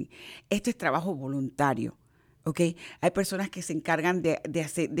necesiten. Esto es trabajo voluntario. Okay. Hay personas que se encargan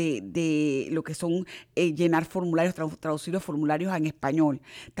de lo que son llenar formularios, traducir los formularios en español.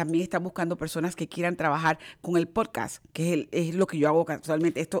 También están buscando personas que quieran trabajar con el podcast, que es lo que yo hago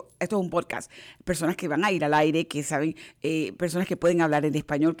casualmente. Esto es un podcast. Personas que van a ir al aire, que saben, personas que pueden hablar en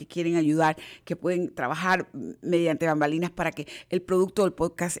español, que quieren ayudar, que pueden trabajar mediante bambalinas para que el producto del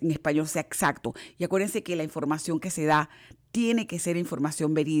podcast en español sea exacto. Y acuérdense que la información que se da tiene que ser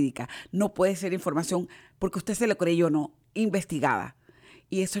información verídica. No puede ser información porque usted se lo creyó, no, investigada.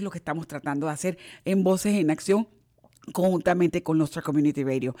 Y eso es lo que estamos tratando de hacer en Voces en Acción, conjuntamente con nuestra Community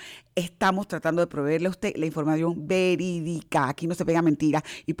Radio. Estamos tratando de proveerle a usted la información verídica. Aquí no se pega mentira.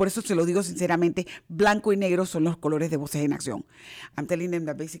 Y por eso se lo digo sinceramente, blanco y negro son los colores de Voces en Acción. I'm telling them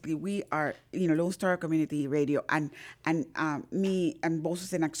that basically we are, Lone Star Community Radio and me and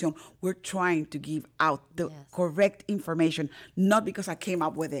Voces en Acción, we're trying to give out the correct information, not because I came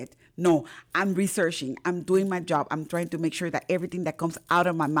up with it. No, I'm researching. I'm doing my job. I'm trying to make sure that everything that comes out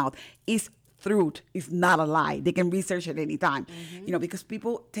of my mouth is truth, is not a lie. They can research at any time. Because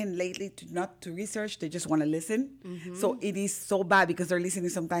people tend lately to research, they just want to listen. So it is so bad because they're listening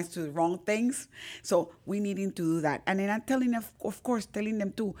sometimes to the wrong things. So we needing to do that. And then I'm telling them, of course, telling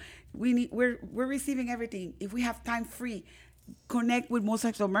them too, we're receiving everything. If we have time free, connect with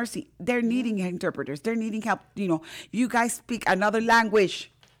Mosaics of Mercy. They're needing interpreters. They're needing help. You guys speak another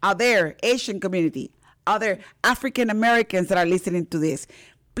language out there, Asian community, other African Americans that are listening to this.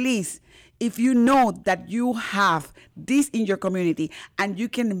 Please, if you know that you have this in your community and you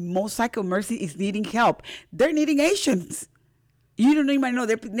can, Mosaic of Mercy is needing help. They're needing Asians. You don't even know.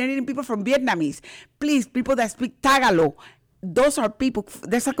 They're needing people from Vietnamese. Please, people that speak Tagalog. Those are people,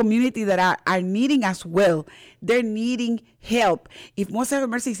 there's a community that are needing as well. They're needing help. If Mosaic of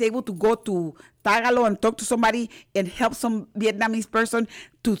Mercy is able to go to Tagalog and talk to somebody and help some Vietnamese person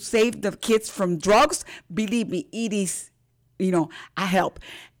to save the kids from drugs, believe me, it is, a help.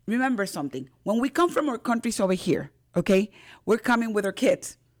 Remember something. When we come from our countries over here, okay, we're coming with our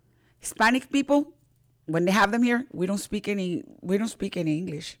kids. Hispanic people, when they have them here, we don't speak any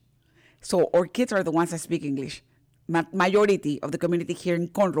English. So our kids are the ones that speak English. Majority of the community here in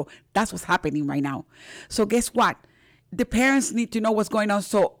Conroe, that's what's happening right now. So guess what? The parents need to know what's going on.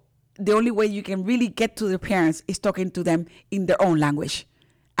 So the only way you can really get to the parents is talking to them in their own language.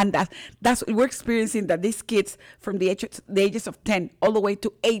 And that's we're experiencing that these kids from the ages of 10 all the way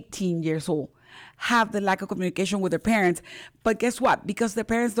to 18 years old have the lack of communication with their parents. But guess what? Because the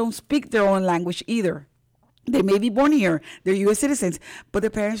parents don't speak their own language either. They may be born here, they're U.S. citizens, but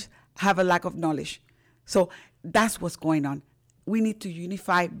the parents have a lack of knowledge. So that's what's going on. We need to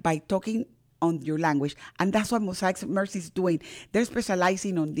unify by talking on your language. And that's what Mosaics of Mercy is doing. They're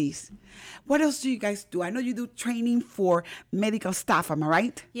specializing on this. What else do you guys do? I know you do training for medical staff, am I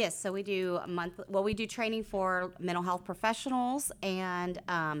right? Yes, so we do we do training for mental health professionals and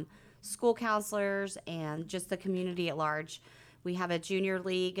school counselors and just the community at large. We have a junior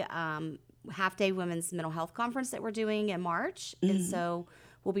league half-day women's mental health conference that we're doing in March. And so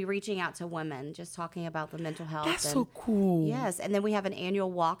we'll be reaching out to women, just talking about the mental health. That's so cool. Yes, and then we have an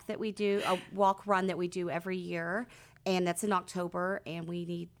annual walk that we do, a walk run that we do every year, and that's in October, and we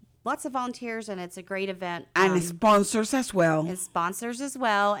need lots of volunteers, and it's a great event. And sponsors as well. And sponsors as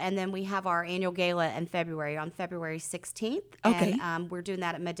well, and then we have our annual gala in February, on February 16th. Okay. And we're doing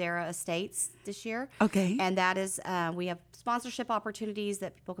that at Madera Estates this year. Okay. And that is, we have sponsorship opportunities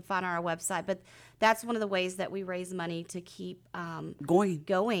that people can find on our website, but that's one of the ways that we raise money to keep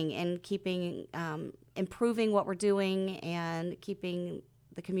going and keeping improving what we're doing and keeping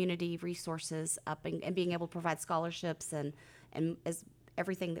the community resources up and being able to provide scholarships and as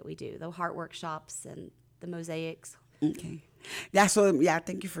everything that we do, the heart workshops and the mosaics. Okay.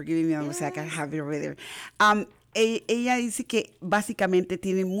 Thank you for giving me a mosaic. I have it over there. Ella dice que básicamente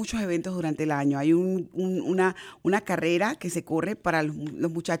tienen muchos eventos durante el año. Hay una carrera que se corre para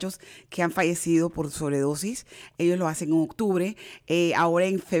los muchachos que han fallecido por sobredosis. Ellos lo hacen en octubre. Ahora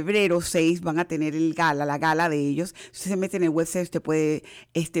en febrero 6 van a tener la gala de ellos. Si usted se mete en el website, usted puede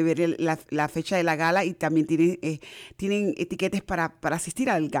ver la fecha de la gala y también tienen etiquetas para asistir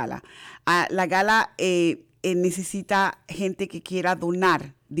al gala. La gala necesita gente que quiera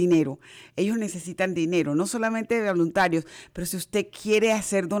donar dinero. Ellos necesitan dinero, no solamente de voluntarios, pero si usted quiere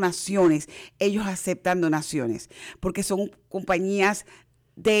hacer donaciones, ellos aceptan donaciones, porque son compañías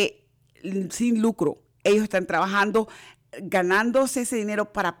sin lucro. Ellos están trabajando, ganándose ese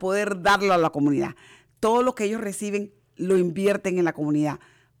dinero para poder darlo a la comunidad. Todo lo que ellos reciben lo invierten en la comunidad.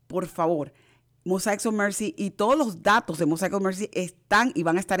 Por favor, Mosaics of Mercy y todos los datos de Mosaics of Mercy están y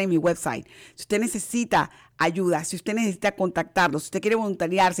van a estar en mi website. Si usted necesita ayuda, si usted necesita contactarlos, si usted quiere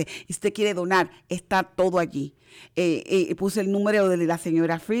voluntariarse, si usted quiere donar, está todo allí. Puse el número de la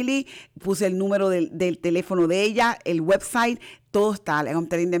señora Freely, puse el número del teléfono de ella, el website, todo está. I'm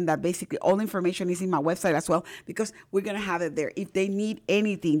telling them that basically all the information is in my website as well, because we're going to have it there. If they need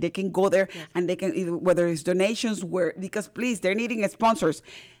anything, they can go there and they can, whether it's donations, because please, they're needing sponsors.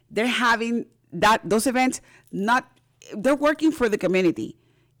 They're having those events, they're working for the community.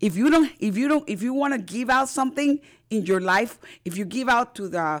 If you want to give out something in your life, if you give out to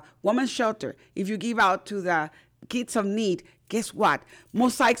the women's shelter, if you give out to the kids of need, guess what?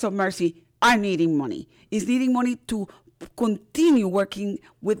 Mosaics of Mercy are needing money. It's needing money to continue working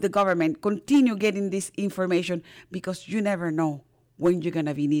with the government, continue getting this information, because you never know when you're going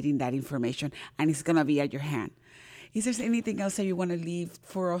to be needing that information, and it's going to be at your hand. Is there anything else that you want to leave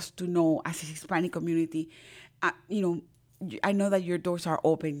for us to know as a Hispanic community? I know that your doors are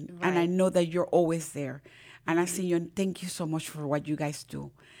open, right, and I know that you're always there. And I see you, and thank you so much for what you guys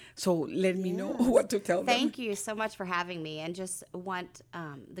do. So let me know what to tell them. Thank you so much for having me, and just want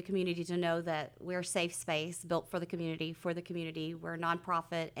the community to know that we're a safe space built for the community, We're a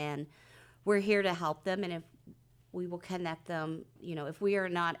nonprofit, and we're here to help them. And if we will connect them, if we are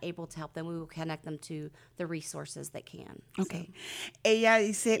not able to help them, we will connect them to the resources that can. Okay. So. Ella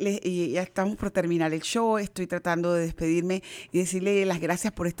dice, ya estamos por terminar el show, estoy tratando de despedirme y decirle las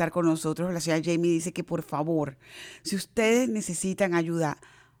gracias por estar con nosotros. La señora Jamie dice que por favor, si ustedes necesitan ayuda,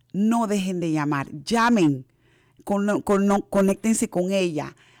 no dejen de llamar, llamen, conéctense con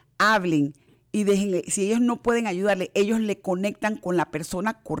ella, hablen. Y déjenle, si ellos no pueden ayudarle, ellos le conectan con la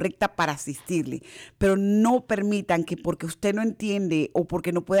persona correcta para asistirle. Pero no permitan que porque usted no entiende, o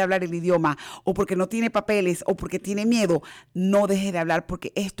porque no puede hablar el idioma, o porque no tiene papeles, o porque tiene miedo, no deje de hablar,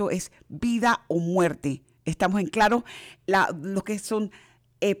 porque esto es vida o muerte. Estamos en claro, lo que son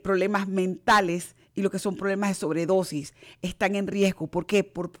problemas mentales y lo que son problemas de sobredosis están en riesgo. ¿Por qué?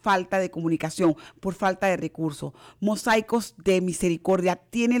 Por falta de comunicación, por falta de recursos. Mosaicos de Misericordia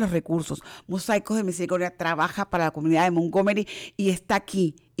tiene los recursos. Mosaicos de Misericordia trabaja para la comunidad de Montgomery y está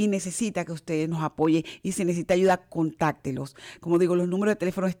aquí. y necesita que ustedes nos apoyen y si necesita ayuda, contáctelos. Como digo, los números de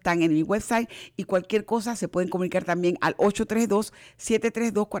teléfono están en mi website y cualquier cosa se pueden comunicar también al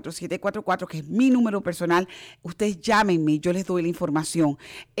 832-732-4744, que es mi número personal. Ustedes llámenme, yo les doy la información.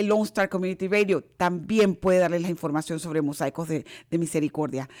 El Lone Star Community Radio también puede darles la información sobre mosaicos de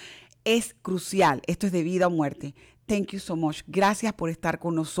misericordia. Es crucial, esto es de vida o muerte. Thank you so much. Gracias por estar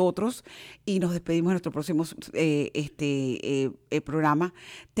con nosotros y nos despedimos en nuestro próximo programa.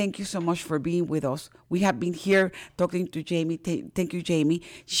 Thank you so much for being with us. We have been here talking to Jamie. Thank you, Jamie.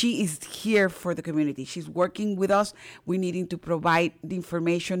 She is here for the community. She's working with us. We're needing to provide the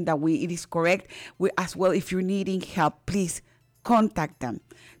information that it is correct. As well, if you're needing help, please contact them.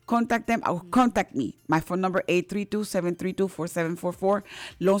 Contact them or contact me. My phone number 832-732-4744.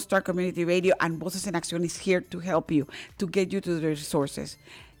 Lone Star Community Radio and Voces en Acción is here to help you, to get you to the resources.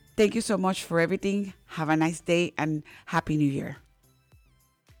 Thank you so much for everything. Have a nice day and Happy New Year.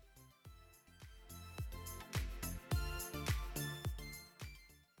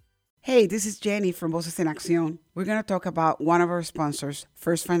 Hey, this is Jenny from Voces en Acción. We're going to talk about one of our sponsors,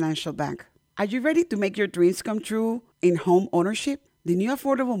 First Financial Bank. Are you ready to make your dreams come true in home ownership? The new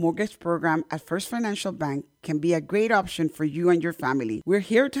affordable mortgage program at First Financial Bank can be a great option for you and your family. We're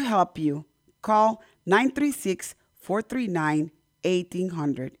here to help you. Call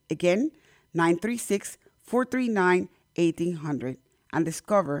 936-439-1800. Again, 936-439-1800 and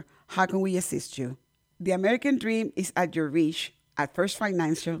discover how can we assist you. The American dream is at your reach at First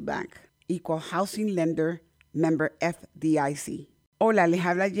Financial Bank. Equal housing lender, member FDIC. Hola, les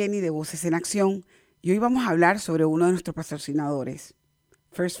habla Jenny de Voces en Acción. Y hoy vamos a hablar sobre uno de nuestros patrocinadores,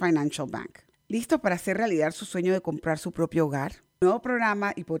 First Financial Bank. ¿Listo para hacer realidad su sueño de comprar su propio hogar? El nuevo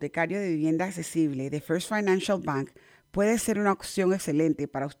programa hipotecario de vivienda accesible de First Financial Bank puede ser una opción excelente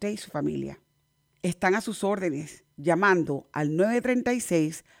para usted y su familia. Están a sus órdenes llamando al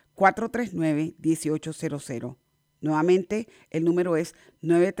 936-439-1800. Nuevamente, el número es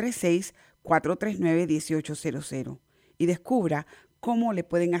 936-439-1800 y descubra cómo le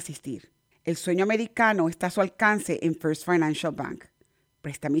pueden asistir. El sueño americano está a su alcance en First Financial Bank.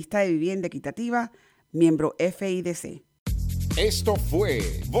 Prestamista de vivienda equitativa, miembro FIDC. Esto fue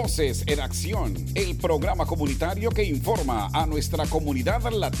Voces en Acción, el programa comunitario que informa a nuestra comunidad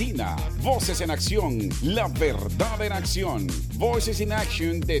latina. Voces en Acción, la verdad en acción. Voices in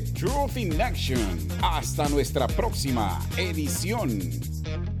Action, the truth in action. Hasta nuestra próxima edición.